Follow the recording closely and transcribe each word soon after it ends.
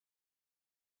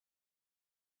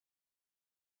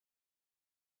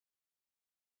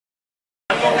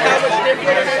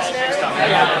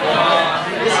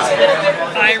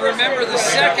I remember the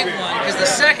second one, because the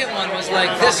second one was like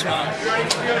this one.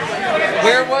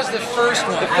 Where was the first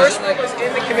one? The first one was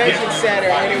in the convention center,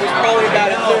 and it was probably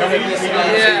about a third of this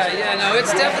one. Yeah, no,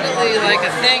 it's definitely like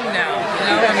a thing now. You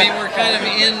know, I mean, we're kind of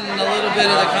in a little bit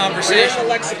of the conversation.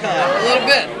 We're in the lexicon. A little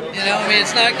bit. You know, I mean,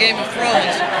 it's not Game of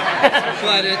Thrones,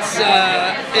 but it's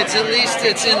at least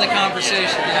it's in the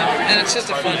conversation. You know, and it's just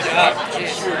a fun job.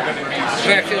 Jeez.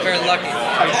 I feel very lucky.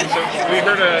 We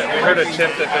heard a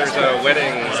tip that there's a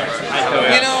wedding.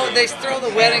 You know, they throw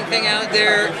the wedding thing out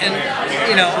there, and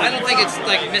you know, I don't think it's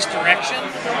like misdirection,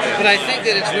 but I think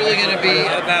that it's really going to be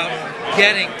about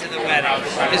getting to the wedding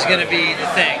is going to be the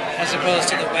thing, as opposed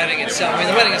to the wedding itself. I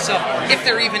mean, the wedding itself, if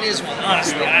there even is one,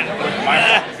 honestly,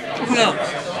 who knows?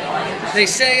 They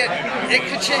say it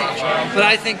could change, but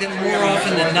I think that more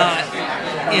often than not,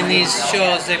 in these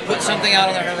shows, they put something out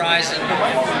on the horizon,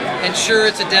 and sure,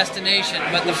 it's a destination,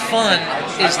 but the fun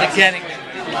is the getting there.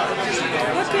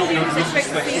 What can you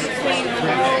expect to see between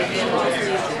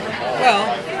Well,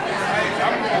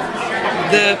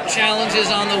 the challenges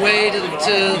on the way to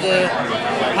the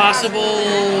possible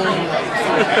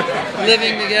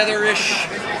living together-ish,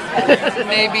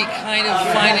 maybe kind of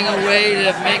finding a way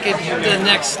to make it the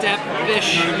next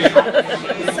step-ish.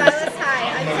 Silas,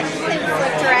 hi. I'm Kristen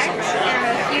Flip Direct, and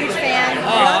I'm a huge fan. I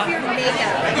love your makeup.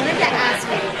 I wanted to ask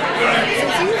you,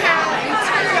 since you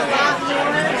turn a lot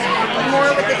more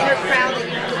with the inner crowd that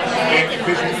you make, and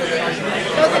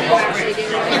both of you actually do.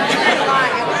 You turn a lot.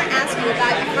 I want to ask you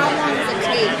about how long does it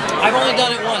take? I've only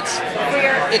done it once.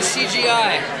 It's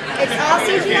CGI. It's all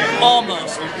CGI?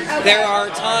 Almost. Okay. There are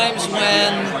times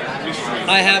when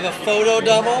I have a photo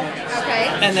double,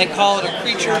 and they call it a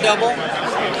creature double,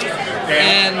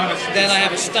 and then I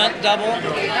have a stunt double.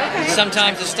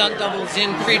 Sometimes the stunt double is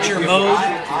in creature mode.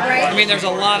 I mean, there's a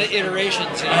lot of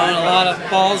iterations, you know, and a lot of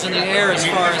balls in the air as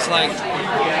far as like,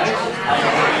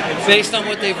 based on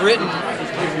what they've written.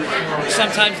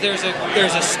 Sometimes there's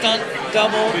a stunt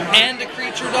double and a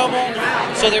creature double,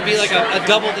 so there'd be like a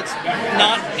double that's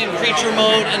not in creature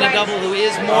mode and a double who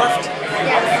is morphed.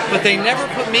 But they never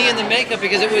put me in the makeup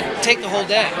because it would take the whole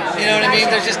day. You know what I mean?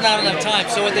 There's just not enough time.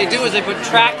 So what they do is they put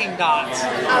tracking dots.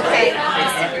 Okay. Well,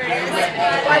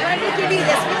 I wanted to give you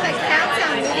this with a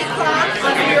countdown movie clock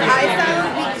on your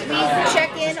iPhone. We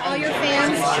check in all your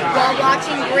fans while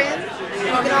watching Grimm.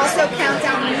 You can also count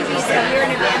down movies a year in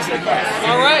advance with us.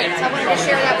 All right. So I wanted to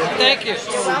share that with you. Thank you.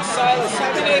 Silas,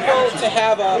 you've been able to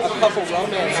have a couple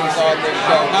romances on this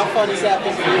show. How fun has that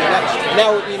been for you?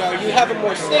 Now, you know, you have a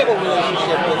more stable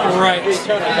relationship with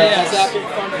Eternal. Has that been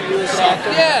fun for you as an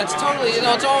actor? Yeah, it's totally, you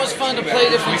know, it's always fun to play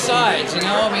different sides, you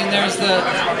know? I mean, there's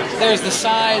the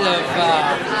side of,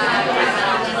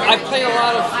 I play a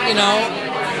lot of, you know,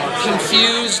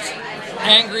 confused,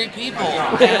 angry people,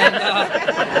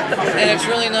 and it's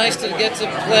really nice to get to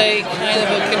play kind of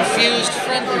a confused,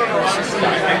 friendly person.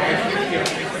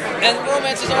 And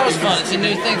romance is always fun. It's a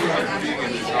new thing for me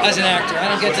as an actor. I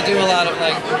don't get to do a lot of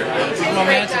like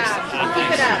romantic stuff.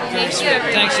 Keep it up. Thanks,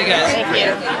 you guys. Thank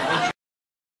you.